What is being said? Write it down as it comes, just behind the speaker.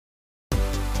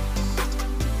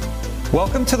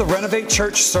Welcome to the Renovate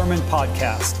Church Sermon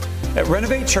Podcast. At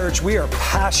Renovate Church, we are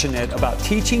passionate about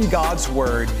teaching God's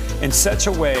Word in such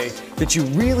a way that you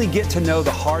really get to know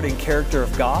the heart and character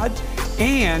of God,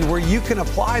 and where you can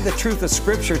apply the truth of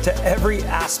Scripture to every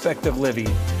aspect of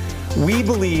living. We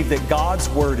believe that God's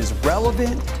Word is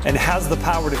relevant and has the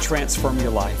power to transform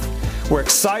your life. We're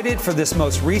excited for this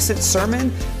most recent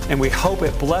sermon, and we hope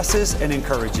it blesses and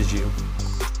encourages you.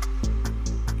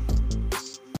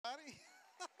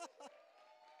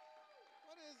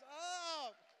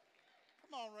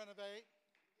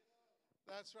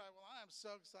 That's right. Well, I am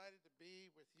so excited to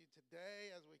be with you today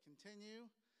as we continue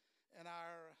in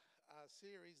our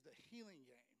series, The Healing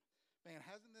Game. Man,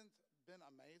 hasn't it been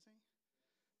amazing?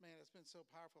 Man, it's been so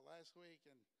powerful last week.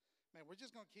 And, man, we're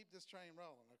just going to keep this train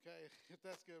rolling, okay, if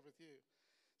that's good with you.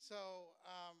 So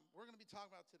we're going to be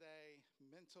talking about today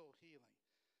mental healing,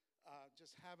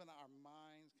 just having our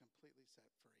minds completely set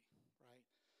free, right?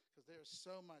 Because there's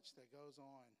so much that goes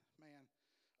on. Man,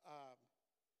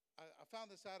 I found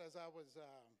this out as I was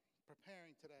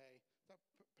preparing for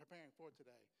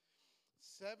today.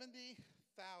 70,000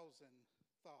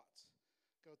 thoughts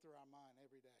go through our mind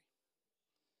every day.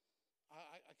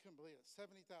 I couldn't believe it.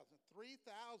 70,000. 3,000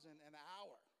 an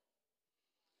hour.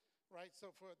 Right? So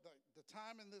for the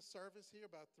time in this service here,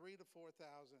 about 3,000 to 4,000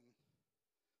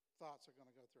 thoughts are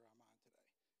going to go through our mind today.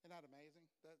 Isn't that amazing?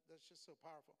 That's just so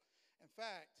powerful. In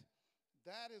fact,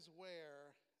 that is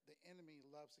where the enemy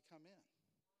loves to come in.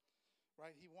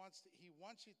 Right? He wants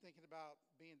you thinking about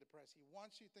being depressed. He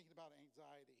wants you thinking about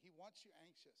anxiety. He wants you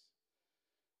anxious.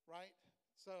 Right?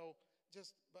 So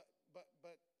but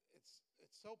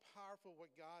it's so powerful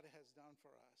what God has done for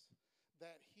us,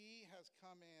 that he has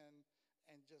come in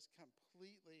and just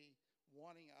completely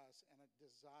wanting us and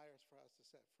desires for us to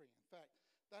set free. In fact,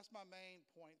 that's my main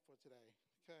point for today,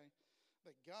 okay?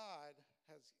 That God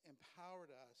has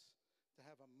empowered us to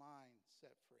have a mind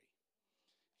set free.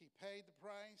 He paid the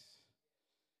price.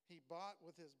 He bought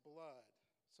with his blood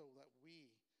so that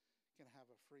we can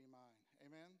have a free mind.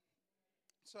 Amen?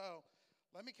 So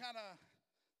let me kind of,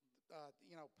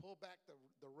 pull back the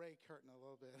Ray curtain a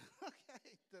little bit,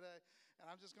 okay, today. And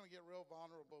I'm just going to get real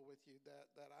vulnerable with you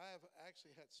that I have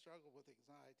actually had struggled with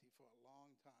anxiety for a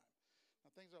long time.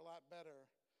 Now, things are a lot better,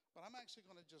 but I'm actually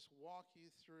going to just walk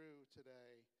you through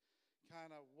today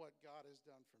kind of what God has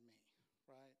done for me,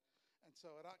 right? And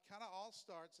so it kind of all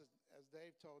starts, as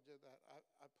Dave told you, that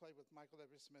I played with Michael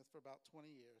W. Smith for about 20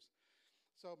 years.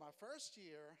 So my first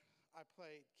year, I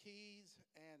played keys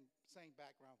and sang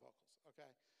background vocals, okay?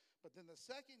 But then the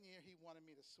second year, he wanted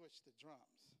me to switch to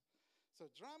drums. So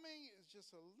drumming is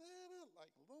just a little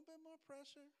bit more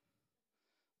pressure.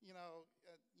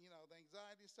 The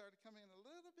anxiety started coming in a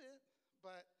little bit,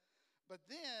 but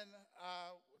then,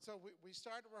 so we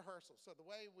started rehearsals. So the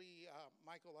way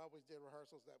Michael always did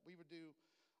rehearsals, that we would do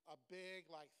a big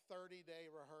 30-day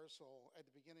rehearsal at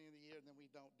the beginning of the year, and then we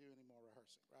don't do any more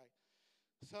rehearsing, right?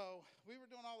 So we were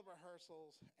doing all the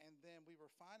rehearsals, and then we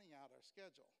were finding out our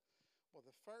schedule. Well,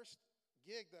 the first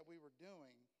gig that we were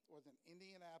doing was in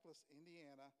Indianapolis,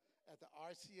 Indiana, at the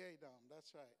RCA Dome.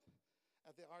 That's right,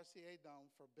 at the RCA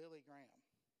Dome for Billy Graham.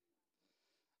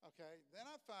 Okay, then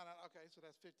I found out, so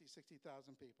that's 50, 60,000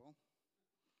 people,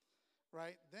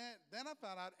 right? Then I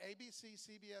found out ABC,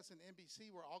 CBS, and NBC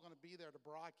were all going to be there to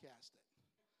broadcast it.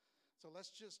 So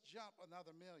let's just jump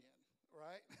another million,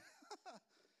 right?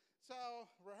 So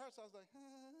rehearsal, I was like,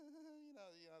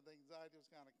 the anxiety was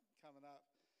kind of coming up.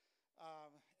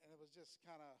 And it was just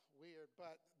kind of weird.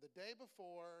 But the day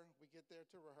before, we get there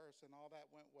to rehearse, and all that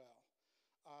went well.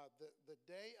 The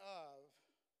day of,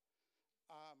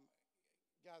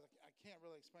 guys, I can't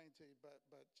really explain to you, but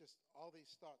just all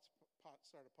these thoughts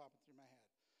started popping through my head.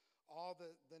 All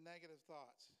the negative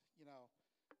thoughts, you're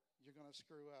going to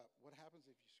screw up. What happens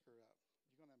if you screw up?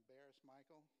 You're going to embarrass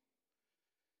Michael?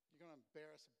 You're going to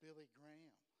embarrass Billy Graham?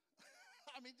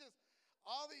 I mean, just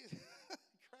all these,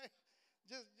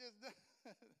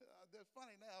 they're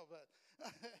funny now, but,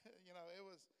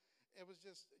 it was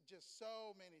just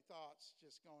so many thoughts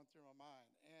just going through my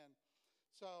mind. And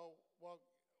so, well,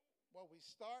 we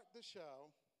start the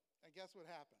show, and guess what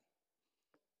happened?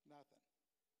 Nothing.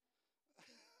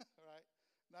 Right?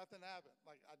 Nothing happened.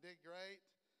 I did great.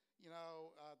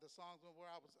 The songs went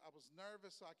well. I was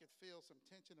nervous, so I could feel some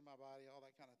tension in my body, all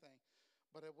that kind of thing.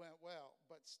 But it went well.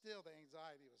 But still, the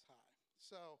anxiety was high.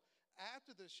 So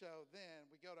after the show, then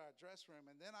we go to our dress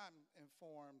room, and then I'm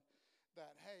informed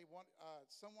that, hey,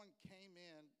 someone came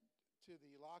in to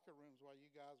the locker rooms while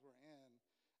you guys were in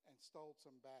and stole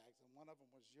some bags, and one of them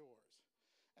was yours.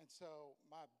 And so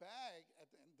my bag,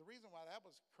 the reason why that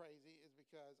was crazy is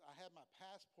because I had my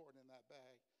passport in that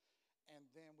bag, and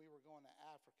then we were going to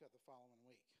Africa the following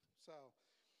week. So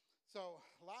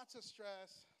lots of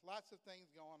stress, lots of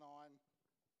things going on,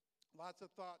 lots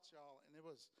of thoughts, y'all, and it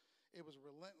was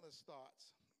relentless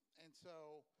thoughts. And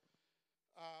so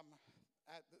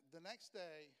at the next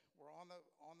day, we're on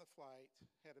the flight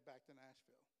headed back to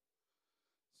Nashville.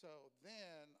 So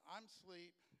then I'm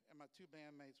asleep, and my two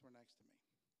bandmates were next to me.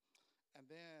 And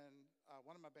then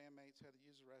one of my bandmates had to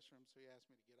use the restroom, so he asked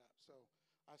me to get up. So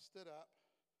I stood up,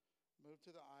 moved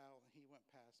to the aisle, and he went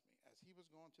past me. As he was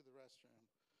going to the restroom,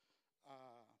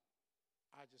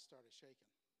 I just started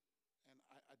shaking. And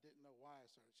I didn't know why I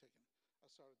started shaking. I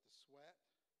started to sweat.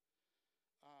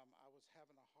 I was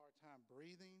having a hard time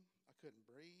breathing. I couldn't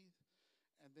breathe.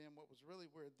 And then what was really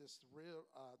weird, this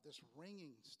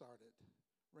ringing started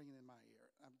ringing in my ear.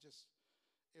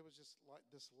 It was just like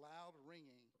this loud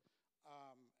ringing.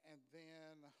 And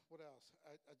then what else?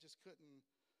 I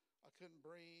couldn't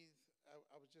breathe.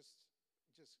 I was just,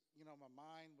 my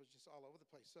mind was just all over the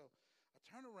place. So I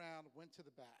turned around, went to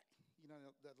the back,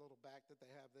 that little back that they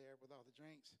have there with all the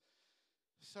drinks.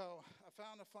 So I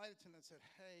found a flight attendant and said,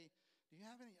 "Hey, do you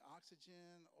have any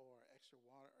oxygen or extra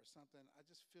water or something? I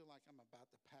just feel like I'm about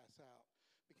to pass out."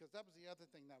 Because that was the other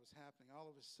thing that was happening. All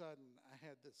of a sudden, I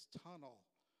had this tunnel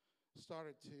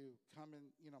started to come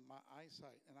in, my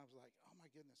eyesight. And I was like, oh, my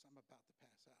goodness, I'm about to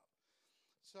pass out.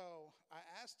 So I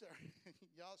asked her,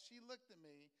 y'all, she looked at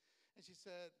me, and she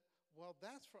said, "Well,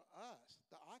 that's for us.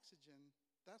 The oxygen,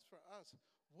 that's for us.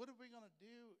 What are we going to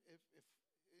do if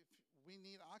we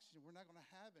need oxygen? We're not going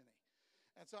to have any."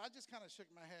 And so I just kind of shook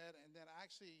my head, and then I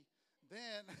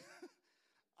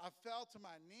fell to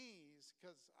my knees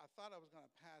because I thought I was going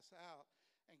to pass out.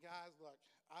 And guys, look,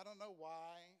 I don't know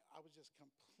why. I was just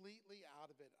completely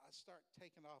out of it. I start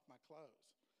taking off my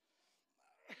clothes.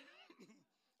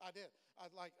 I did. I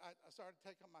started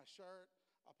taking off my shirt.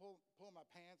 I pulled my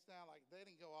pants down. Like, they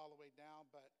didn't go all the way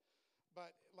down, but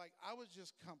like I was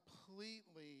just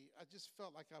I just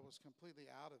felt like I was completely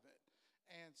out of it.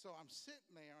 And so I'm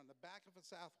sitting there on the back of a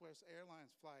Southwest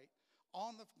Airlines flight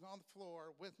on the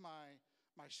floor with my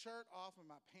shirt off and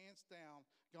my pants down,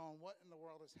 going, what in the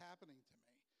world is happening to me?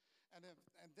 And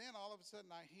then all of a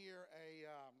sudden I hear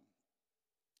an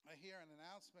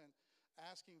announcement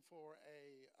asking for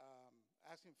a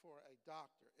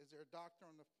doctor. Is there a doctor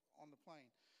on the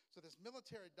plane? So this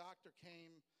military doctor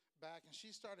came back, and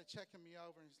she started checking me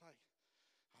over, and he's like,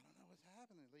 "I don't know what's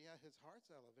happening, Leah. His heart's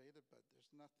elevated, but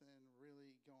there's nothing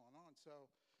really going on." So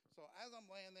as I'm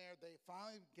laying there, they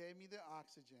finally gave me the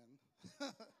oxygen.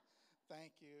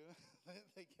 Thank you.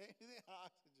 They gave me the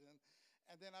oxygen.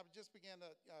 And then I just began to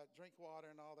drink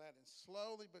water and all that. And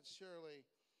slowly but surely,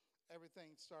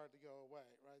 everything started to go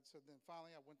away, right? So then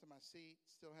finally I went to my seat,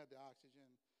 still had the oxygen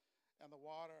and the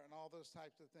water and all those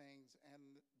types of things.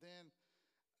 And then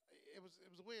it was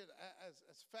weird.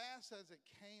 As fast as it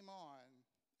came on,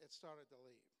 it started to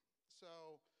leave.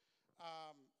 So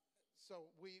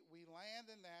we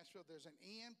land in Nashville. There's an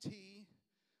EMT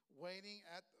waiting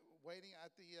at the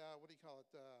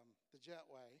the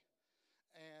jetway,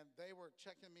 and they were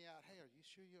checking me out. "Hey, are you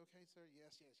sure you're okay, sir?"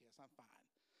 Yes, I'm fine.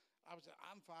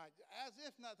 I'm fine, as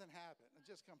if nothing happened.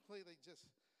 Just completely, just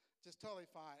totally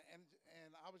fine.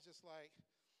 And I was just like,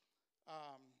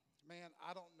 man,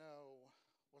 I don't know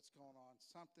what's going on.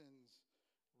 Something's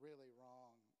really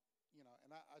wrong,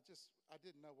 And I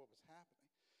didn't know what was happening.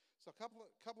 So a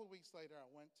couple of weeks later, I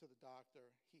went to the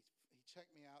doctor. He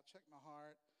checked me out, checked my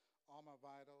heart, all my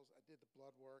vitals. I did the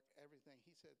blood work, everything.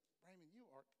 He said, "Raymond, you're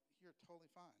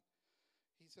totally fine."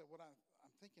 He said, "What I'm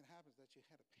thinking happens that you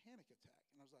had a panic attack."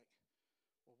 And I was like,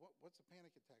 "Well, what's a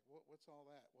panic attack? What's all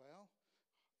that?" "Well,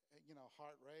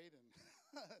 heart rate and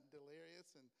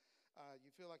delirious, and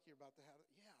you feel like you're about to have it."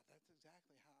 Yeah, that's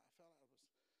exactly how I felt.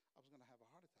 I was going to have a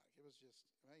heart attack. It was just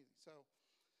amazing. So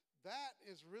that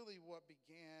is really what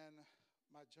began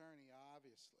my journey,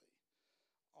 obviously,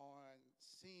 on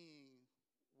seeing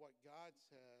what God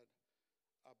said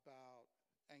about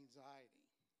anxiety,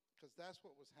 because that's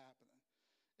what was happening.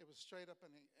 It was straight up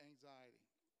an anxiety.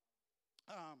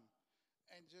 And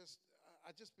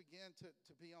I just began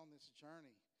to be on this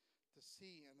journey to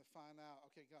see and to find out,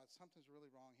 okay, God, something's really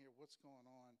wrong here. What's going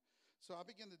on? So I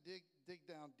began to dig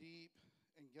down deep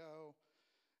and go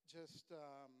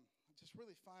just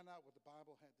really find out what the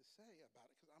Bible had to say about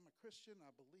it, because I'm a Christian. I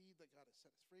believe that God has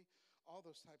set us free, all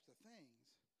those types of things.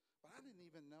 But I didn't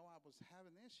even know I was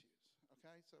having issues,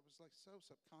 okay? So it was like so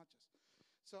subconscious.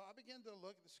 So I began to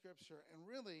look at the scripture, and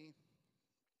really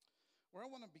where I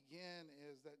want to begin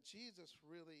is that Jesus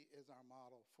really is our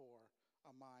model for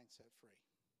a mind set free.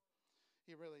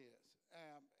 He really is.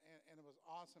 And it was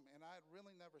awesome. And I had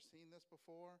really never seen this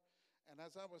before. And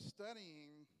as I was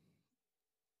studying,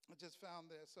 I just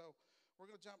found this. So we're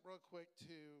going to jump real quick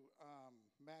to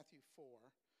Matthew 4.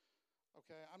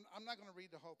 Okay, I'm not going to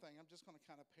read the whole thing. I'm just going to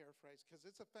kind of paraphrase because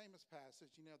it's a famous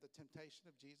passage, the temptation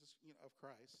of Jesus, of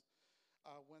Christ,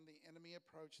 when the enemy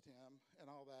approached him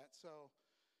and all that. So,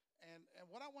 and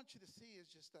what I want you to see is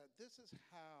just that this is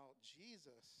how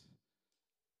Jesus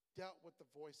dealt with the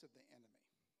voice of the enemy.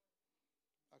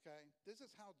 Okay, this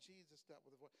is how Jesus dealt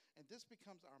with the voice. And this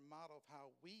becomes our model of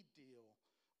how we deal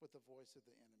with the voice of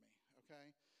the enemy.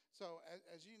 Okay, so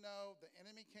as you know, the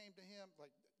enemy came to him,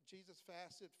 like Jesus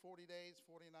fasted 40 days,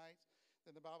 40 nights.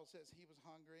 Then the Bible says he was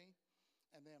hungry.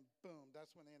 And then, boom,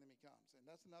 that's when the enemy comes. And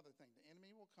that's another thing. The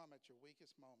enemy will come at your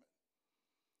weakest moment.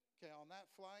 Okay, on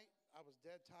that flight, I was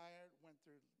dead tired,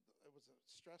 it was a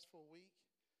stressful week.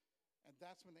 And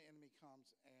that's when the enemy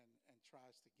comes and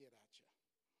tries to get at you.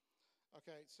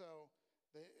 Okay, so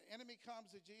the enemy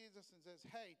comes to Jesus and says,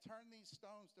 hey, turn these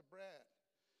stones to bread.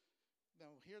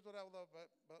 Now, here's what I love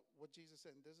about what Jesus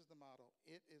said, and this is the model.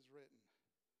 It is written,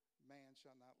 man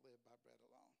shall not live by bread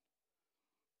alone.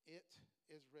 It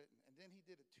is written. And then he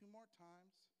did it 2 more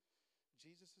times.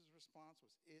 Jesus' response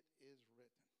was, it is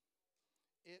written.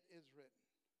 It is written.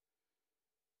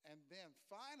 And then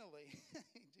finally,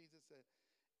 Jesus said,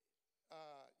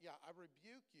 I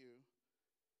rebuke you.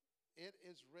 It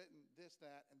is written, this,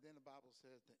 that. And then the Bible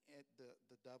says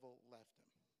the devil left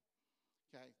him.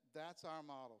 Okay, that's our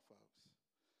model, folks.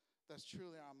 That's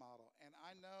truly our model. And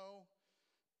I know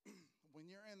when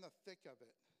you're in the thick of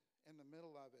it, in the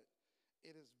middle of it,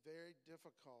 it is very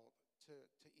difficult to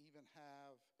even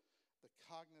have the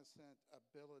cognizant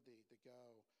ability to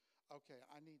go, okay,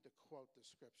 I need to quote the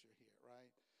scripture here,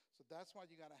 right? So that's why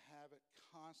you got to have it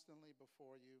constantly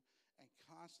before you and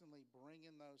constantly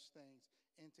bringing those things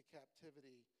into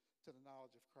captivity to the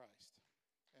knowledge of Christ.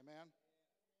 Amen?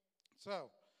 So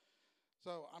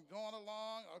I'm going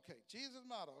along. Okay, Jesus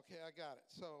model. Okay, I got it.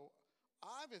 So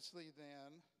obviously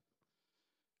then,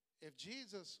 if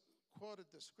Jesus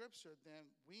quoted the scripture, then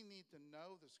we need to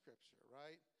know the scripture,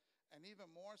 right? And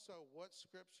even more so, what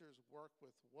scriptures work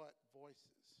with what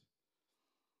voices.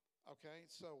 Okay,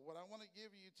 so what I want to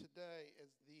give you today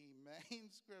is the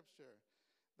main scripture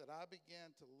that I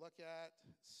began to look at,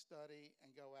 study,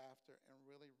 and go after, and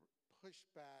really push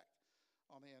back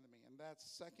on the enemy. And that's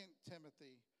 2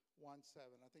 Timothy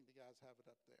 1:7. I think the guys have it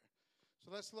up there.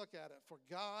 So let's look at it. For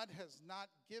God has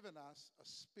not given us a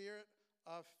spirit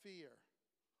of fear,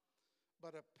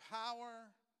 but a power,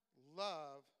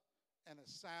 love, and a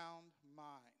sound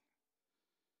mind.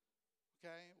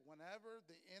 Okay? Whenever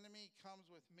the enemy comes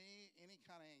with me, any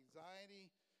kind of anxiety,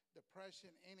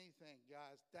 depression, anything,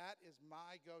 guys, that is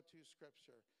my go-to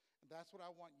scripture. And that's what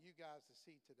I want you guys to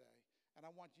see today. And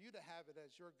I want you to have it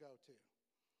as your go-to.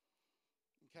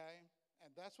 Okay?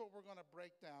 And that's what we're going to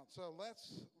break down. So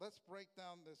let's break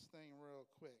down this thing real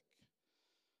quick.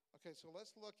 Okay, so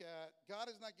let's look at, God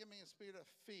has not given me a spirit of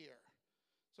fear.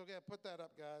 So again, put that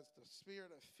up, guys, the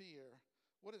spirit of fear.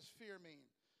 What does fear mean?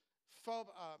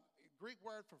 Greek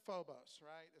word for phobos,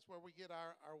 right? It's where we get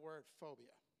our word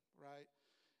phobia, right?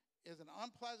 Is an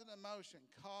unpleasant emotion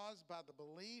caused by the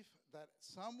belief that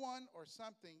someone or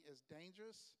something is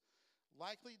dangerous,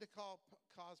 likely to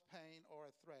cause pain or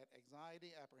a threat,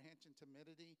 anxiety, apprehension,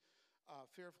 timidity,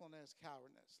 fearfulness,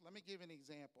 cowardness. Let me give you an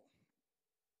example.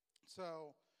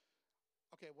 So,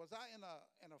 okay, was I in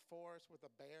a forest with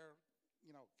a bear,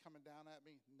 coming down at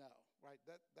me? No, right?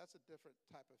 That's a different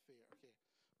type of fear. Okay,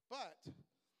 but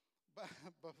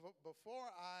before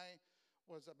I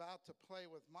was about to play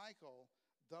with Michael,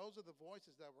 those are the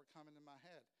voices that were coming in my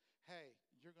head. Hey,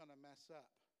 you're going to mess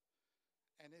up,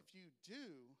 and if you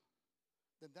do,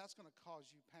 then that's going to cause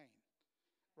you pain,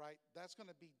 right? That's going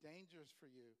to be dangerous for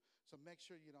you. So make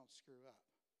sure you don't screw up.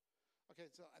 Okay,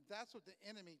 so that's what the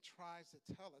enemy tries to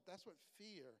tell us. That's what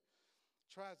fear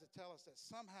tries to tell us, that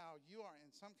somehow you are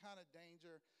in some kind of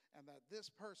danger and that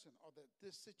this person or that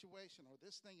this situation or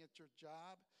this thing at your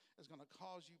job is going to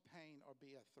cause you pain or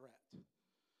be a threat.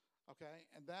 Okay,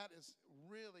 and that is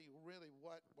really, really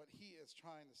what he is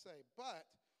trying to say. But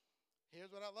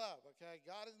here's what I love, okay?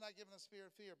 God has not given us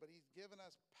spirit of fear, but he's given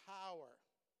us power.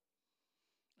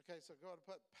 Okay, so go to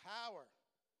put power.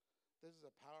 This is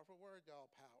a powerful word,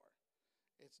 y'all, power.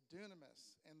 It's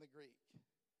dunamis in the Greek.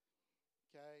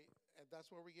 Okay, and that's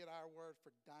where we get our word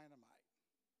for dynamite.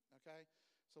 Okay,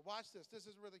 so watch this. This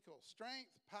is really cool.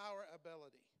 Strength, power,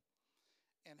 ability.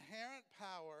 Inherent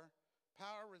power,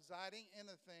 power residing in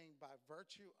a thing by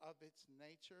virtue of its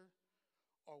nature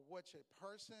or which a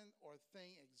person or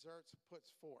thing exerts,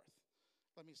 puts forth.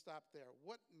 Let me stop there.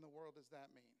 What in the world does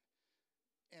that mean?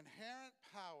 Inherent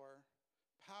power,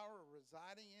 power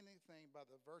residing in anything by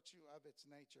the virtue of its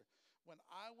nature. When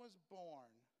I was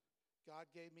born, God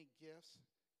gave me gifts,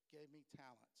 gave me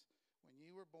talents. When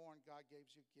you were born, God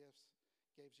gives you gifts,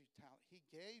 gives you talent. He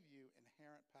gave you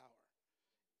inherent power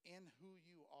in who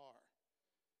you are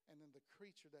and in the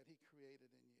creature that he created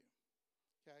in you.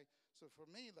 Okay? So for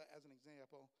me, as an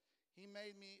example, he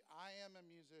made me, I am a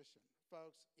musician.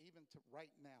 Folks, even to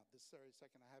right now, this very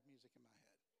second, I have music in my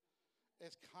head.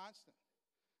 It's constant.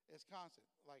 It's constant.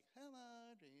 Like,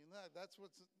 hello, dream. That's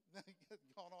what's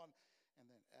going on. And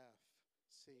then F,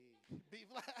 C, B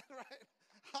flat, right?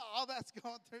 All that's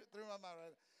going through my mind,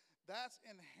 right? That's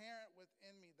inherent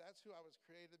within me. That's who I was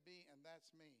created to be, and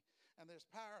that's me. And there's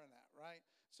power in that, right?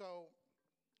 So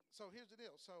here's the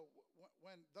deal. So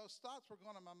when those thoughts were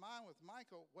going in my mind with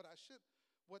Michael, what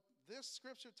this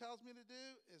scripture tells me to do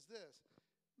is this.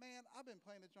 Man, I've been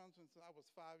playing the drums since I was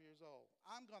 5 years old.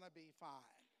 I'm going to be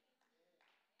fine.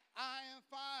 I am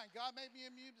fine. God made me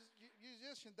a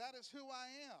musician. That is who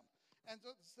I am. And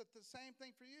it's the same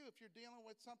thing for you. If you're dealing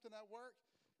with something at work,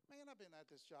 man, I've been at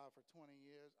this job for 20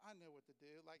 years. I know what to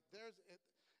do. Like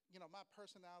my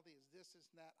personality is this,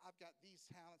 and that. I've got these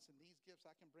talents and these gifts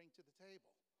I can bring to the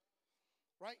table.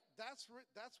 Right? That's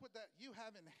what you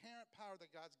have inherent power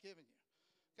that God's given you.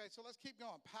 Okay, so let's keep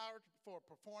going. Power for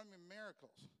performing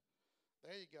miracles.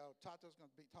 There you go. Tato's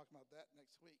going to be talking about that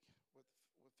next week with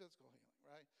physical healing,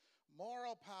 right?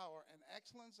 Moral power and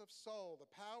excellence of soul,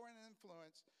 the power and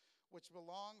influence which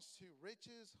belongs to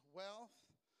riches, wealth,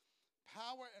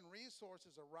 power and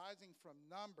resources arising from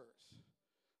numbers,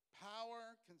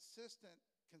 power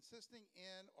consisting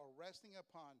in or resting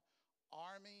upon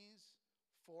armies,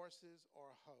 forces,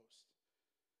 or a host.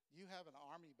 You have an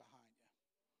army behind you.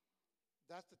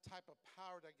 That's the type of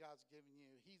power that God's given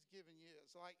you. He's given you,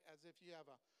 it's like as if you have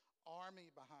an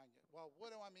army behind you. Well,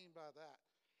 what do I mean by that?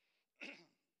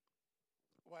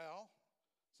 Well,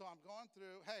 so I'm going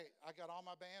through, hey, I got all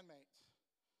my bandmates.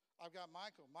 I've got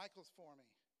Michael. Michael's for me.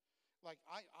 Like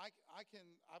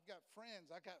I've got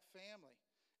friends. I've got family.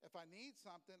 If I need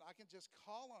something, I can just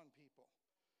call on people.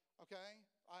 Okay?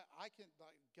 I can,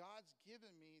 like, God's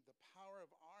given me the power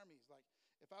of armies. Like,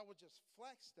 if I would just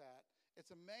flex that,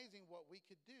 it's amazing what we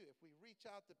could do if we reach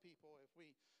out to people, if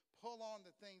we pull on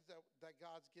the things that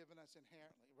God's given us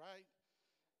inherently, right?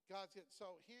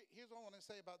 So here's what I want to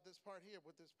say about this part here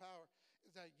with this power,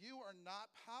 is that you are not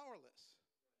powerless.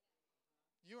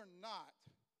 You are not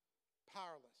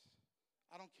powerless.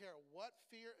 I don't care what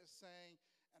fear is saying,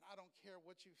 and I don't care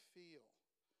what you feel,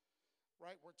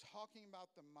 right? We're talking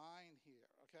about the mind here,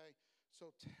 okay?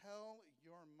 So tell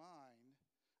your mind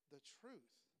the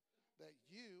truth, that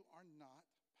you are not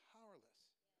powerless.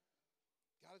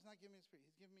 God has not given me a spirit.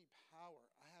 He's given me power.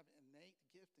 I have innate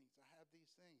giftings. I have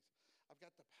these things. I've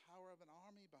got the power of an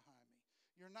army behind me.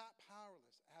 You're not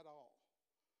powerless at all.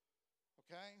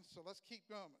 Okay? So let's keep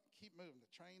going. Keep moving. The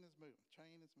train is moving.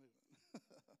 Train is moving.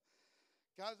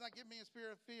 God has not given me a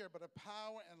spirit of fear, but a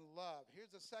power and love. Here's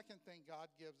the second thing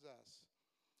God gives us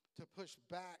to push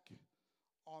back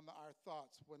on our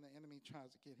thoughts when the enemy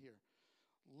tries to get here.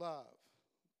 Love.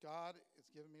 God is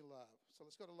giving me love. So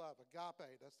let's go to love.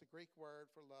 Agape, that's the Greek word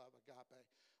for love, agape.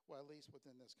 Well, at least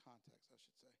within this context, I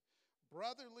should say.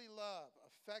 Brotherly love,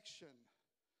 affection,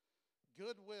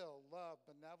 goodwill, love,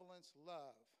 benevolence,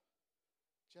 love,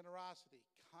 generosity,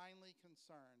 kindly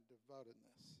concern,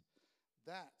 devotedness.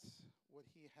 That's what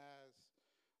he has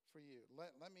for you.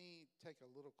 Let me take a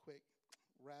little quick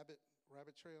rabbit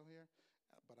trail here,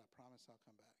 but I promise I'll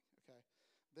come back, okay?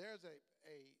 There's a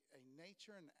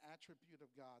nature and attribute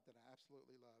of God that I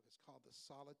absolutely love. It's called the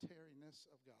solitariness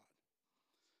of God.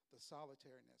 The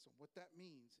solitariness. And what that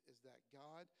means is that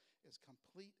God is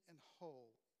complete and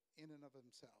whole in and of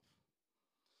himself.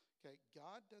 Okay,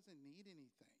 God doesn't need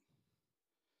anything.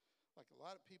 Like a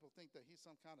lot of people think that he's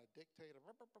some kind of dictator,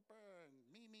 and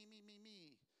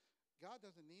me. God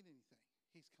doesn't need anything.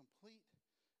 He's complete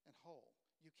and whole.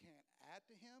 You can't add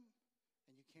to him,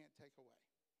 and you can't take away.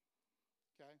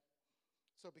 Okay?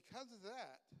 So because of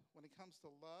that, when it comes to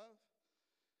love,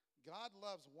 God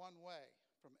loves one way,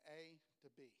 from A to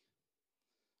B.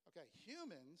 Okay,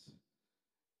 humans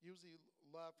usually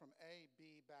love from A,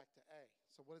 B, back to A.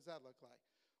 So what does that look like?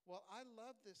 Well, I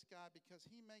love this guy because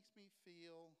he makes me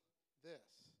feel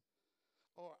this.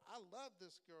 Or I love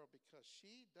this girl because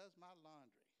she does my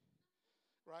laundry.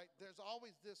 Right? There's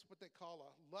always this, what they call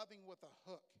a loving with a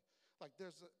hook. Like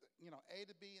there's A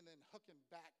to B and then hooking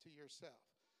back to yourself.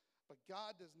 But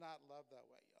God does not love that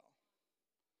way, y'all.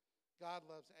 God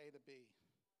loves A to B.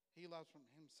 He loves from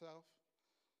himself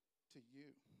to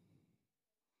you.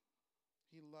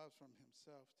 He loves from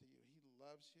himself to you. He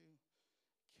loves you,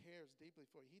 cares deeply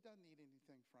for you. He doesn't need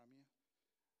anything from you.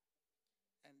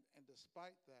 And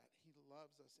despite that, he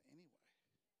loves us anyway.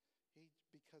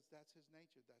 Because that's his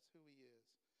nature. That's who he is.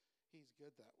 He's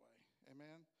good that way.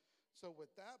 Amen? So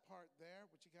with that part there,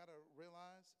 what you got to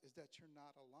realize is that you're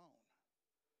not alone.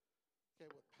 Okay,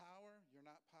 with power, you're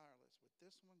not powerless. With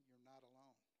this one, you're not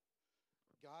alone.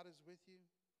 God is with you.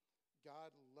 God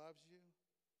loves you.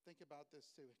 Think about this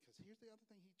too, because here's the other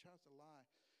thing he tries to lie.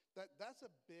 That's a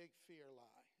big fear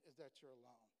lie, is that you're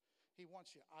alone. He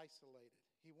wants you isolated.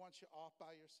 He wants you off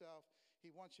by yourself. He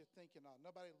wants you thinking, oh,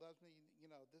 nobody loves me.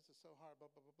 This is so hard,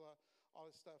 blah, blah, blah, blah, all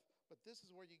this stuff. But this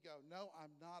is where you go, no,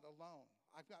 I'm not alone.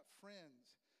 I've got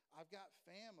friends. I've got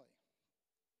family.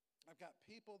 I've got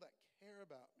people that care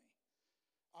about me.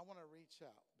 I want to reach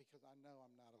out because I know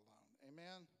I'm not alone.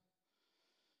 Amen?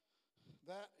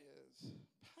 That is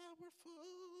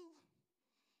powerful.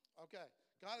 Okay,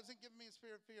 God hasn't given me a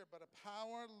spirit of fear, but a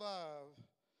power, love,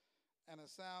 and a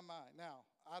sound mind. Now,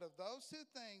 out of those two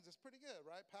things, it's pretty good,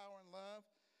 right? Power and love.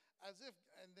 And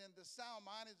then the sound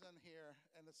mind is in here,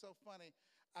 and it's so funny.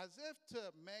 As if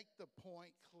to make the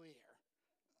point clear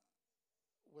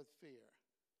with fear,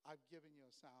 I've given you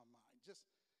a sound mind.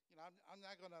 I'm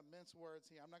not going to mince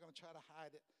words here. I'm not going to try to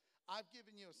hide it. I've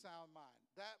given you a sound mind.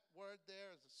 That word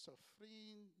there is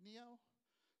sophrenio.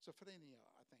 Sophrenio,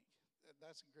 I think.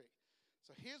 That's Greek.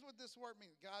 So here's what this word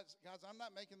means. Guys, I'm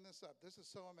not making this up. This is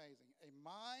so amazing. A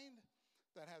mind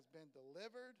that has been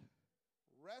delivered,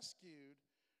 rescued,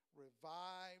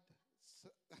 revived,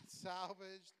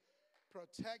 salvaged,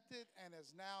 protected, and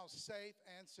is now safe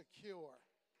and secure.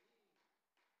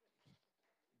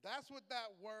 That's what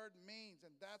that word means,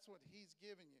 and that's what he's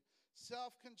given you.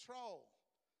 Self-control,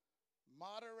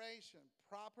 moderation,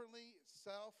 properly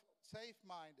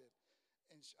safe-minded,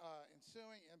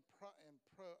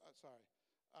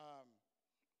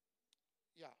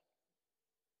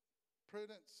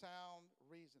 prudent, sound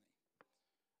reasoning.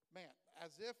 Man,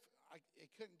 as if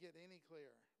it couldn't get any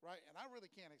clearer, right? And I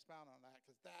really can't expound on that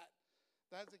because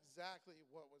that's exactly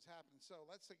what was happening. So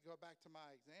let's go back to my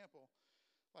example.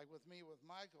 Like with me, with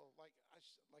Michael, if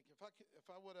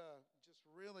I would have just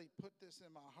really put this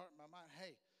in my heart and my mind,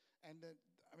 hey,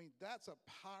 that's a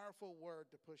powerful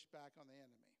word to push back on the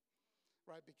enemy,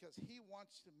 right? Because he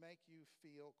wants to make you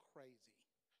feel crazy.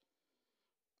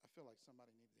 I feel like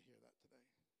somebody needs to hear that today.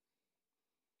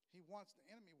 The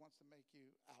enemy wants to make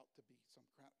you out to be some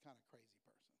kind of crazy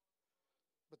person.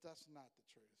 But that's not the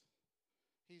truth.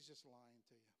 He's just lying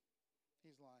to you.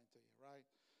 He's lying to you, right?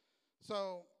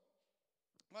 So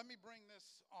let me bring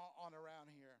this on around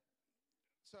here.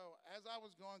 So as I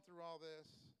was going through all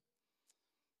this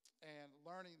and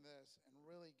learning this and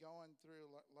really going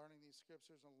through learning these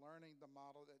scriptures and learning the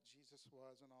model that Jesus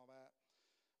was and all that,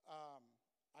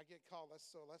 I get called.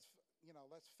 Let's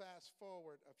fast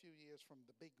forward a few years from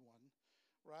the big one,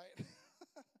 right?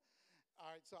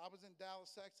 All right. So I was in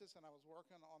Dallas, Texas, and I was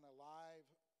working on a live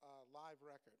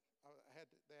record.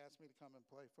 They asked me to come and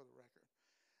play for the record,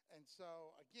 and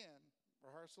so again.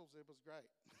 Rehearsals, it was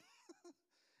great.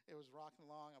 It was rocking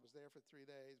along. I was there for 3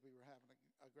 days. We were having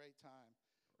a great time.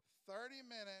 30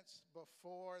 minutes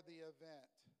before the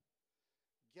event,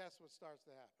 guess what starts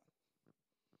to happen?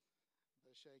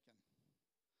 The shaking,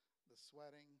 the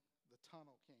sweating, the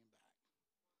tunnel came back.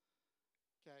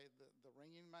 Okay, the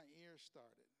ringing in my ears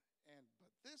started.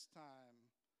 But this time,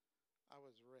 I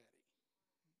was ready.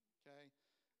 Okay,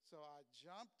 so I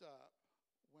jumped up,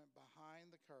 went behind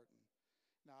the curtain.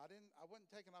 Now, I wasn't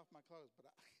taking off my clothes, but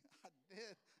I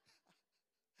did.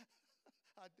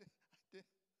 I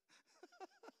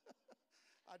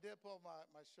did pull my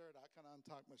shirt out, kind of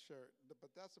untuck my shirt, but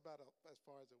that's about as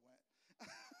far as it went.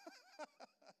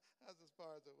 That's as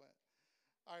far as it went.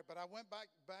 All right, but I went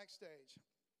backstage,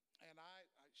 and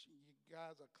you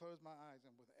guys, I closed my eyes,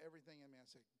 and with everything in me, I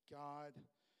said, God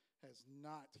has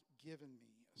not given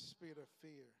me a spirit of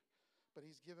fear, but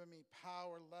he's given me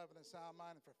power, love, and a sound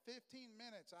mind. And for 15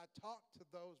 minutes, I talked to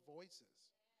those voices.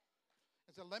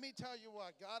 And so let me tell you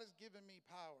what, God has given me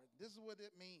power. This is what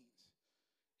it means.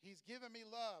 He's given me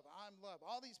love. I'm love.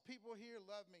 All these people here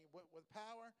love me. With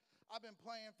power, I've been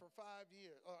playing for 5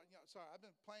 years. I've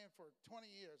been playing for 20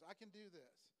 years. I can do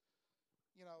this.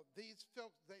 These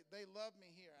folks, they love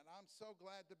me here, and I'm so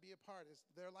glad to be a part.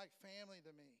 They're like family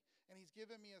to me. And he's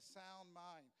given me a sound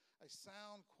mind, a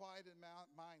sound, quieted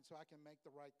mind so I can make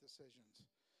the right decisions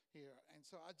here. And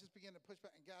so I just began to push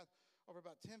back. And guys, over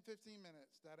about 10, 15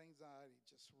 minutes, that anxiety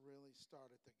just really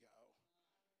started to go.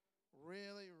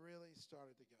 Really, really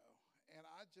started to go. And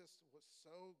I just was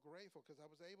so grateful because I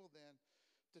was able then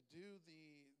to do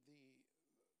the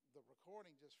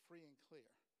recording just free and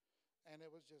clear. And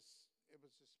it was it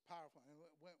was just powerful, and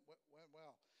it went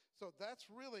well. So that's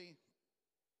really,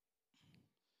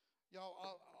 y'all,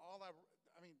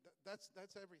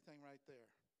 that's everything right there.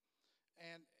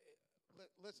 And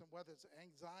listen, whether it's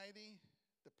anxiety,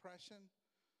 depression,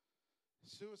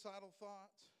 suicidal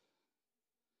thoughts,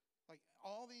 like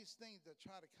all these things that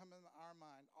try to come into our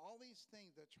mind, all these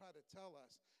things that try to tell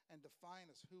us and define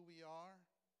us who we are,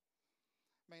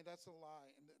 man, that's a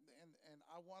lie. And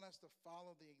I want us to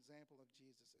follow the example of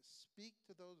Jesus. Speak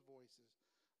to those voices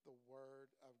the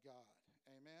word of God.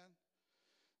 Amen?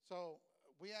 So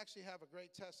we actually have a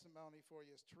great testimony for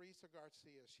you. It's Teresa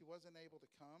Garcia. She wasn't able to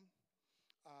come,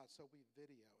 so we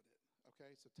videoed it.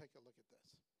 Okay, so take a look at this.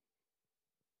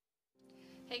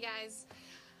 Hey guys,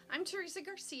 I'm Teresa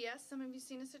Garcia. Some of you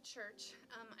seen us at church.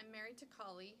 I'm married to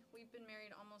Collie. We've been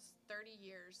married almost 30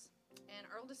 years, and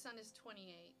our oldest son is 28.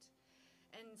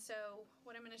 And so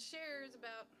what I'm going to share is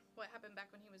about what happened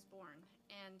back when he was born.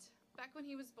 And back when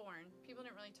he was born, people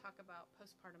didn't really talk about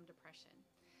postpartum depression.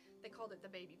 They called it the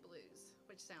baby blues,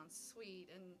 which sounds sweet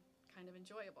and kind of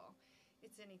enjoyable.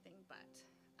 It's anything but.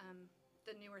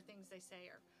 The newer things they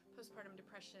say are postpartum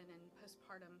depression and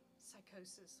postpartum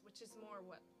psychosis, which is more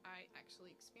what I actually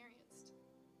experienced.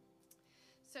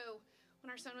 So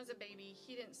when our son was a baby,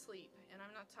 he didn't sleep. And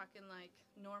I'm not talking like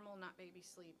normal, not baby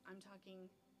sleep. I'm talking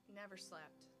never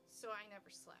slept. So I never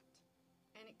slept.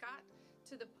 And it got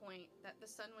to the point that the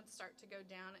sun would start to go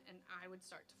down and I would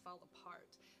start to fall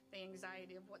apart. The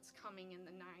anxiety of what's coming in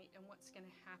the night and what's going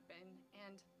to happen.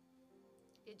 And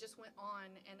it just went on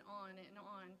and on and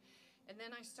on. And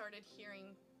then I started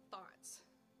hearing thoughts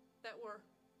that were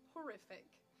horrific.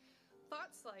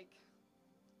 Thoughts like,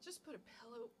 just put a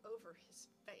pillow over his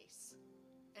face.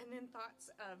 And then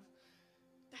thoughts of,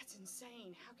 that's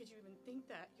insane. How could you even think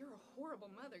that? You're a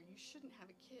horrible mother. You shouldn't have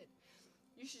a kid.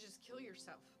 You should just kill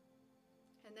yourself.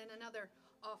 And then another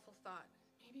awful thought,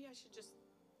 maybe I should just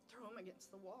throw him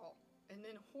against the wall. And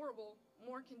then horrible,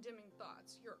 more condemning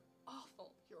thoughts. You're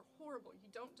awful. You're horrible. You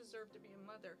don't deserve to be a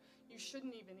mother. You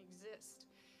shouldn't even exist.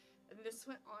 And this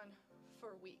went on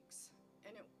for weeks.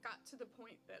 And it got to the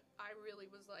point that I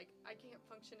really was like, I can't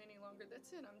function any longer.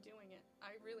 That's it. I'm doing it.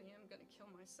 I really am going to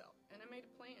kill myself. And I made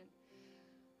a plan.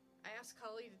 I asked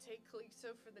Collie to take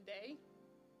Calypso for the day.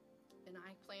 And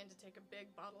I planned to take a big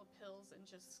bottle of pills and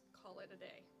just call it a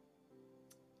day.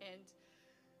 And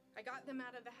I got them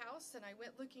out of the house and I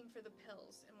went looking for the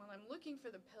pills. And while I'm looking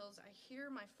for the pills, I hear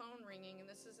my phone ringing. And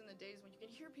this is in the days when you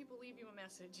can hear people leave you a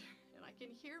message. And I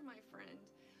can hear my friend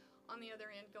on the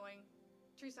other end going,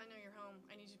 Teresa, I know you're home.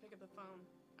 I need you to pick up the phone.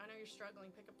 I know you're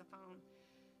struggling. Pick up the phone.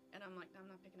 And I'm like, no, I'm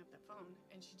not picking up that phone.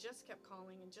 And she just kept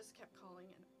calling and just kept calling.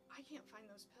 And I can't find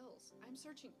those pills. I'm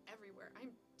searching everywhere.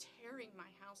 I'm tearing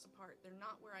my house apart. They're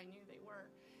not where I knew they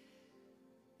were.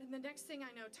 And the next thing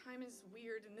I know, time is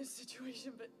weird in this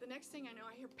situation, but the next thing I know,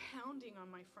 I hear pounding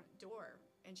on my front door.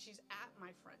 And she's at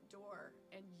my front door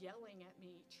and yelling at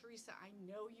me, Teresa, I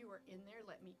know you are in there.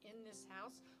 Let me in this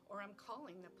house or I'm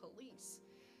calling the police.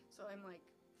 So I'm like,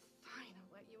 fine,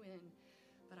 I'll let you in,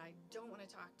 but I don't want to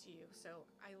talk to you. So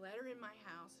I let her in my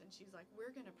house and she's like,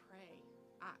 we're going to pray.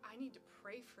 I need to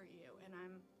pray for you. And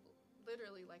I'm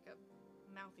literally like a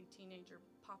mouthy teenager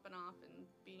popping off and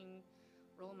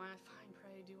rolling my eyes, fine,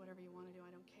 pray, do whatever you want to do, I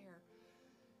don't care.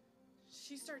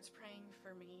 She starts praying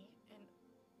for me, and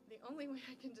the only way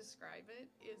I can describe it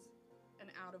is an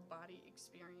out-of-body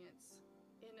experience.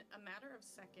 In a matter of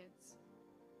seconds,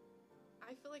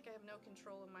 I feel like I have no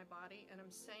control of my body, and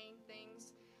I'm saying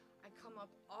things. I come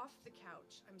up off the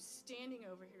couch. I'm standing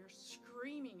over here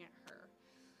screaming at her.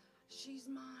 She's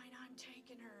mine, I'm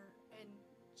taking her. And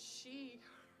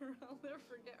I'll never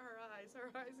forget her eyes. Her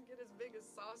eyes get as big as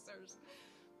saucers.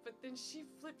 But then she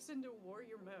flips into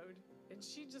warrior mode and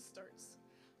she just starts,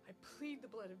 I plead the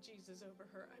blood of Jesus over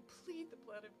her. I plead the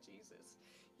blood of Jesus.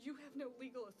 You have no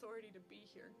legal authority to be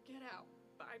here. Get out.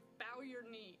 I bow your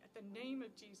knee at the name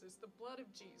of Jesus, the blood of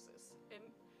Jesus. And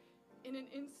in an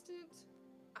instant,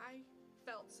 I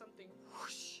felt something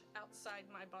whoosh outside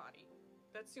my body.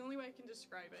 That's the only way I can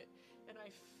describe it. And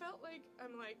I felt like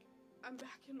I'm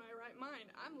back in my right mind.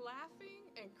 I'm laughing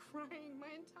and crying. My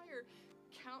entire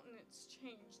countenance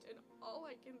changed. And all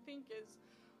I can think is,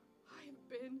 I've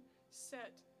been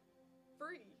set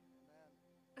free.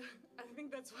 I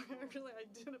think that's why I really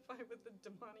identify with the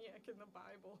demoniac in the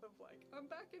Bible of like,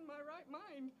 I'm back in my right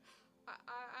mind.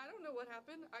 I don't know what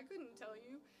happened. I couldn't tell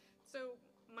you. So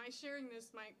my sharing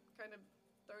this might kind of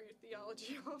throw your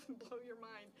theology off and blow your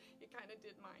mind. It kind of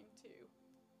did mine too.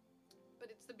 But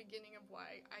it's the beginning of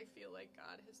why I feel like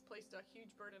God has placed a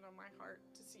huge burden on my heart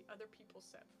to see other people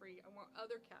set free. I want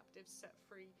other captives set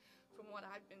free from what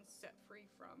I've been set free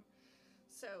from.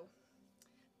 So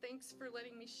thanks for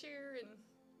letting me share, and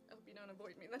I hope you don't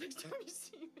avoid me the next time you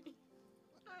see me.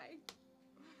 Hi.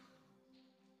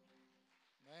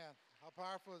 Man, how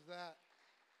powerful is that?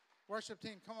 Worship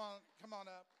team, come on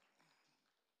up.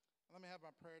 Let me have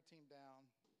my prayer team down.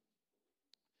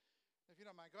 If you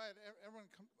don't mind, go ahead. Everyone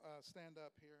stand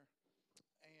up here.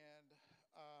 And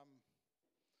I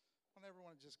want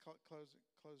everyone to just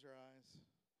close your eyes and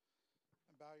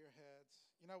bow your heads.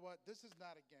 You know what? This is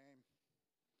not a game.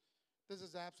 This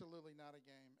is absolutely not a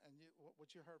game. And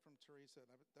what you heard from Teresa,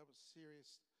 that was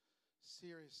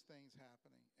serious things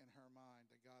happening in her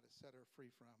mind that God has set her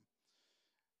free from.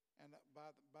 And by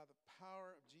the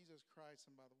power of Jesus Christ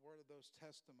and by the word of those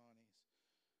testimonies,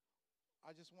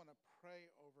 I just want to pray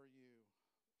over you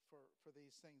for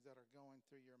these things that are going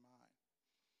through your mind.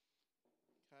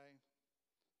 Okay?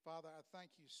 Father, I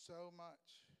thank you so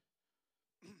much.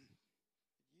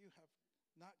 You have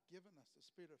not given us the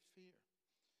spirit of fear.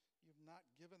 You've not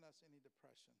given us any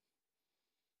depression.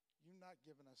 You've not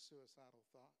given us suicidal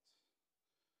thoughts.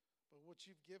 But what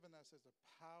you've given us is a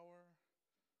power,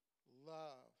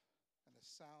 love, and a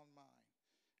sound mind.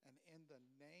 And in the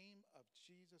name of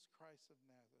Jesus Christ of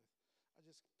Nazareth, I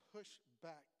just push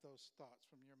back those thoughts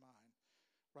from your mind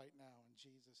right now in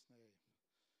Jesus' name.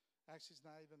 Actually, it's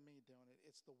not even me doing it.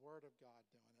 It's the Word of God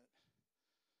doing it.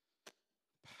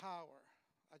 Power.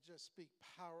 I just speak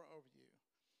power over you.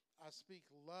 I speak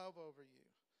love over you.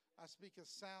 I speak a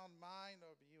sound mind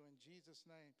over you in Jesus'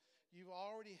 name. You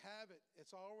already have it.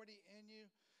 It's already in you.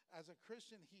 As a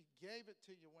Christian, he gave it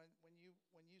to you when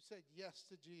you said yes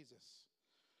to Jesus.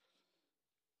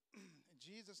 In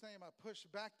Jesus' name, I push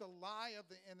back the lie of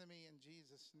the enemy in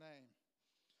Jesus' name.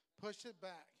 Push it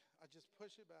back. I just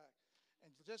push it back.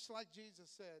 And just like Jesus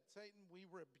said, Satan, we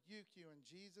rebuke you in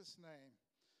Jesus' name.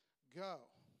 Go.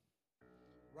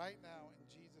 Right now, in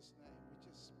Jesus' name. We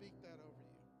just speak that over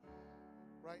you.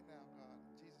 Right now, God,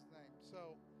 in Jesus' name.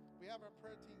 So we have our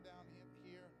prayer team down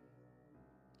here.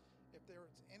 If there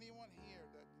is anyone here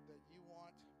that you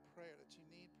want prayer, that you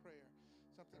need prayer,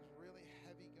 something's really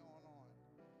heavy going on,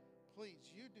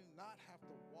 please, you do not have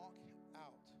to walk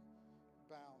out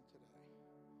bound today.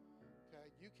 Okay?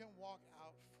 You can walk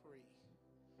out free.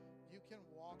 You can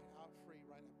walk out free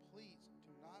right now. Please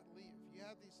do not leave. If you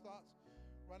have these thoughts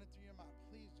running through your mind,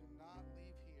 please do not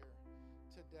leave here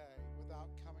today without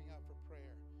coming up for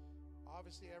prayer.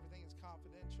 Obviously, everything is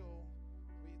confidential.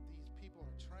 These people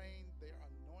are trained. They are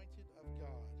anointed of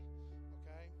God.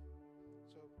 Okay?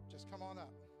 So just come on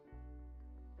up.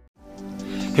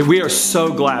 Hey, we are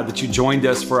so glad that you joined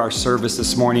us for our service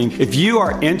this morning. If you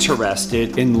are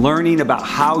interested in learning about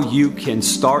how you can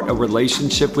start a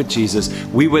relationship with Jesus,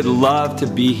 we would love to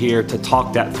be here to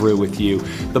talk that through with you.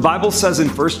 The Bible says in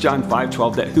 1 John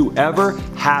 5:12 that whoever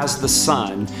has the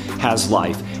Son has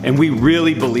life. And we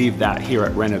really believe that here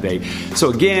at Renovate. So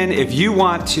again, if you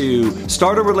want to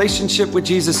start a relationship with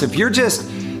Jesus, if you're just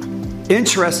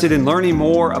interested in learning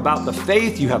more about the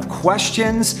faith, you have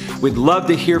questions, we'd love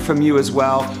to hear from you as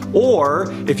well. Or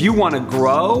if you want to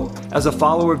grow as a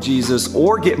follower of Jesus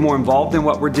or get more involved in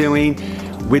what we're doing,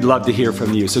 we'd love to hear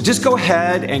from you. So just go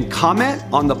ahead and comment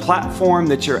on the platform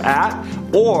that you're at,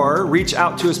 or reach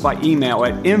out to us by email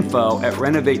at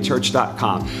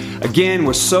info@renovatechurch.com. Again,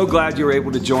 we're so glad you were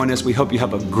able to join us. We hope you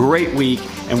have a great week,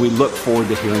 and we look forward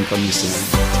to hearing from you soon.